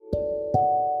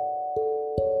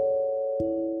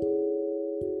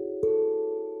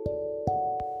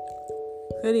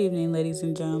Good evening, ladies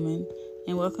and gentlemen,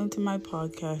 and welcome to my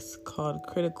podcast called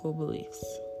Critical Beliefs.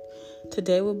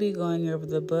 Today we'll be going over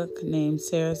the book named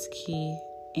Sarah's Key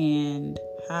and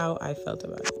how I felt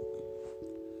about it.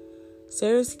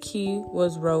 Sarah's Key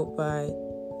was wrote by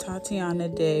Tatiana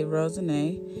de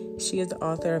Rosane. She is the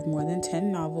author of more than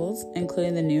 10 novels,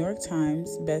 including the New York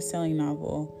Times best-selling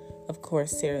novel, of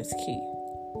course, Sarah's Key.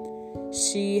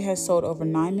 She has sold over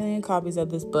 9 million copies of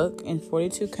this book in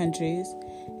 42 countries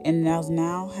and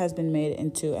now has been made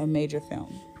into a major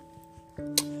film.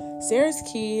 Sarah's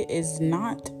Key is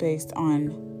not based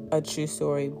on a true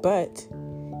story, but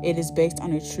it is based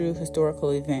on a true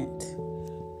historical event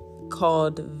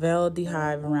called Velde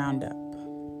Hive Roundup,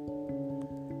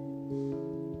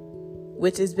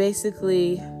 which is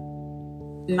basically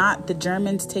not the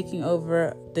Germans taking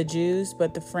over the Jews,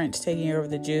 but the French taking over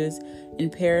the Jews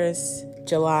in Paris,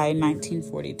 July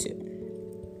 1942.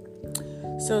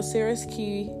 So Sarah's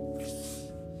Key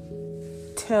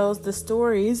tells the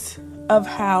stories of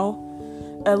how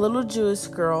a little Jewish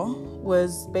girl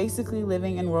was basically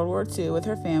living in World War II with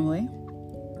her family.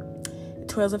 It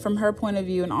tells it from her point of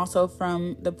view and also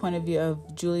from the point of view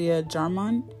of Julia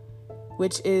Jarman,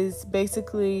 which is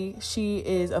basically, she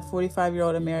is a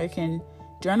 45-year-old American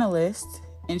journalist,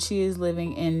 and she is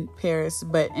living in Paris,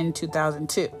 but in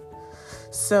 2002.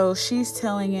 So she's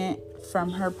telling it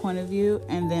from her point of view,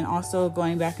 and then also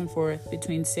going back and forth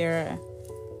between Sarah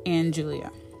and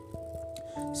Julia.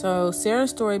 So Sarah's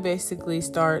story basically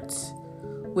starts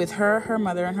with her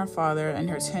mother, and her father, and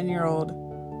her 10-year-old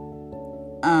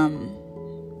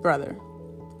brother.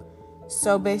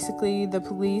 So basically, the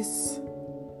police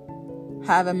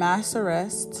have a mass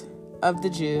arrest of the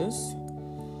Jews.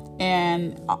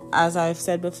 And as I've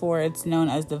said before, it's known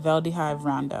as the Velde Hive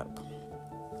Roundup.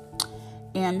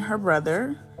 And her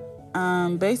brother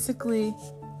basically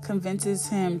convinces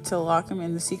him to lock him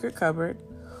in the secret cupboard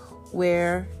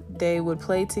where they would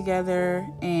play together,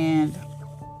 and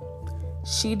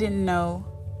she didn't know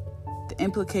the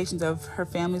implications of her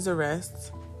family's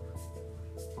arrest.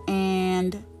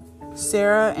 And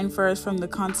Sarah infers from the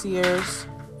concierge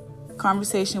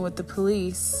conversation with the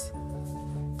police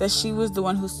that she was the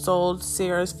one who sold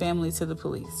Sarah's family to the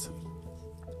police.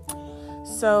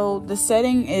 So the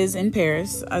setting is in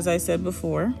Paris, as I said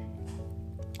before,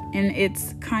 and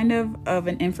it's kind of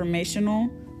an informational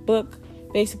book,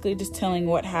 basically just telling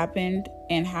what happened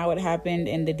and how it happened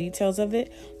and the details of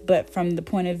it, but from the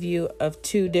point of view of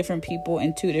two different people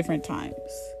in two different times.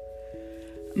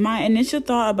 My initial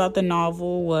thought about the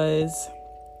novel was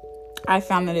I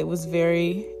found that it was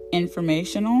very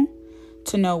informational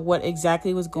to know what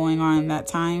exactly was going on in that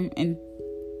time and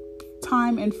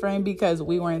frame, because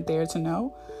we weren't there to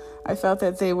know. I felt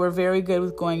that they were very good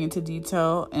with going into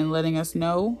detail and letting us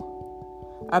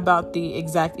know about the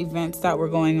exact events that were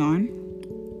going on.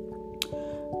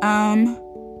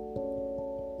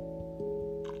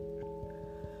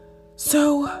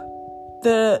 So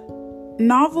the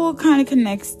novel kind of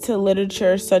connects to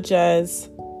literature such as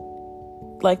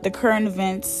like the current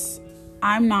events.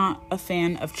 I'm not a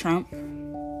fan of Trump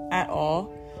at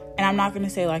all. And I'm not going to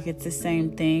say like it's the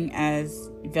same thing as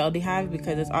Velde Hive,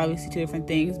 because it's obviously two different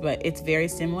things, but it's very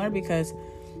similar because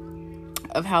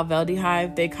of how Velde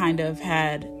Hive, they kind of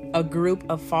had a group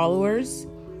of followers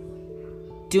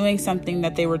doing something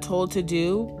that they were told to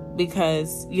do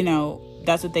because, you know,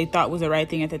 that's what they thought was the right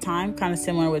thing at the time. Kind of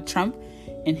similar with Trump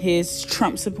and his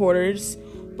Trump supporters,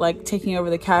 like taking over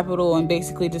the Capitol and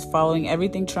basically just following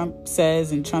everything Trump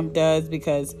says and Trump does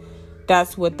because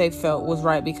that's what they felt was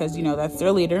right because, you know, that's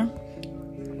their leader.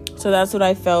 So that's what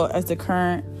I felt as the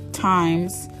current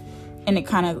times, and it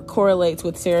kind of correlates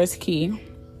with Sarah's Key.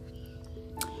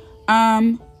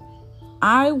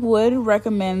 I would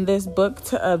recommend this book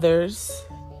to others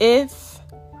if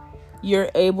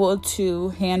you're able to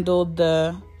handle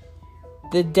the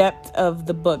depth of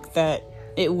the book that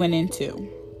it went into.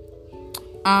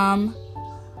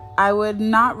 I would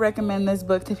not recommend this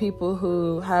book to people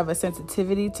who have a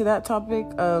sensitivity to that topic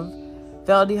of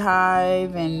Velde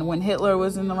Hive and when Hitler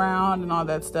was around and all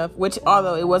that stuff, which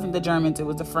although it wasn't the Germans, it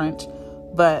was the French.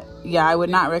 But yeah, I would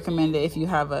not recommend it if you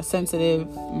have a sensitive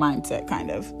mindset,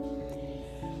 kind of.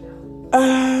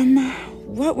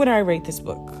 What would I rate this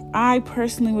book? I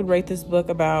personally would rate this book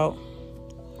about,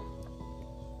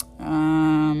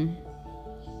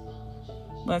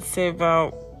 let's say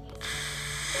about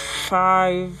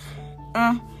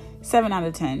 7 out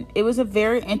of 10. It was a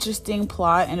very interesting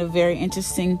plot and a very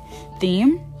interesting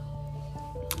theme.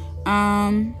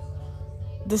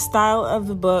 The style of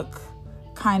the book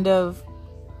kind of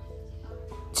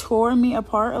tore me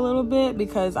apart a little bit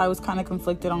because I was kind of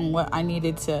conflicted on what I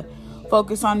needed to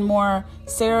focus on more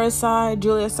Sarah's side,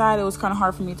 Julia's side, it was kind of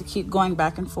hard for me to keep going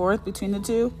back and forth between the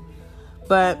two.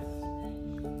 But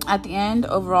at the end,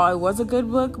 overall, it was a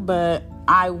good book, but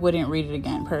I wouldn't read it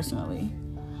again personally.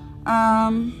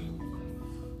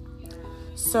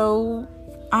 So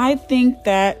I think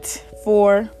that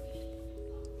for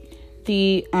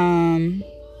the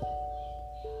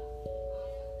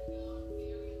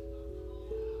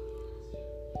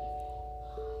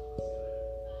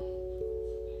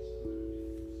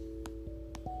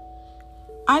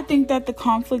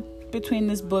conflict between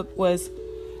this book was,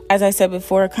 as I said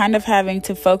before, kind of having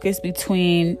to focus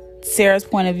between Sarah's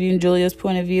point of view and Julia's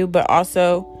point of view, but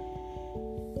also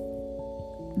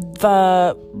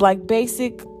the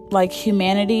basic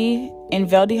humanity in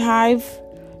Veldehive.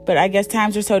 But I guess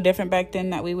times were so different back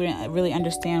then that we wouldn't really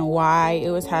understand why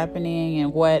it was happening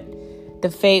and what the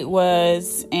fate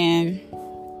was and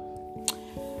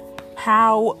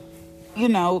how,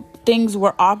 things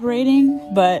were operating.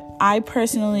 But I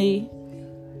personally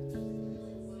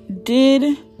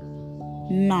did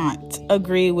not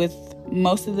agree with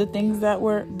most of the things that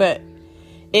were, but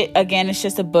it's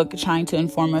just a book trying to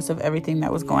inform us of everything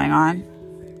that was going on.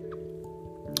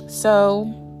 So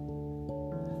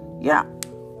yeah,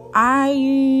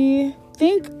 I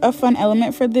think a fun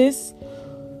element for this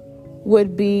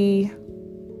would be,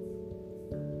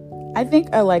 I think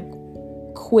a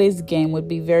quiz game would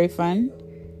be very fun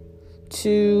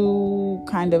to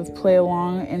kind of play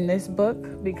along in this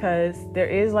book, because there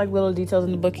is little details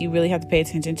in the book you really have to pay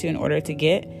attention to in order to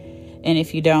get, and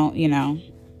if you don't,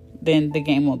 then the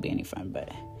game won't be any fun.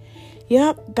 But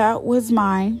yep, that was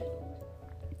my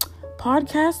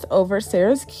podcast over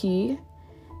Sarah's Key.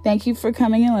 Thank you for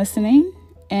coming and listening,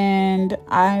 and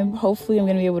hopefully I'm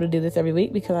going to be able to do this every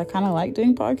week, because I kind of like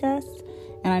doing podcasts,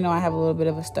 and I know I have a little bit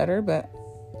of a stutter, but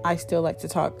I still like to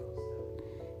talk.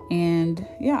 And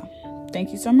yeah,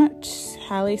 thank you so much.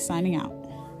 Hallie signing out.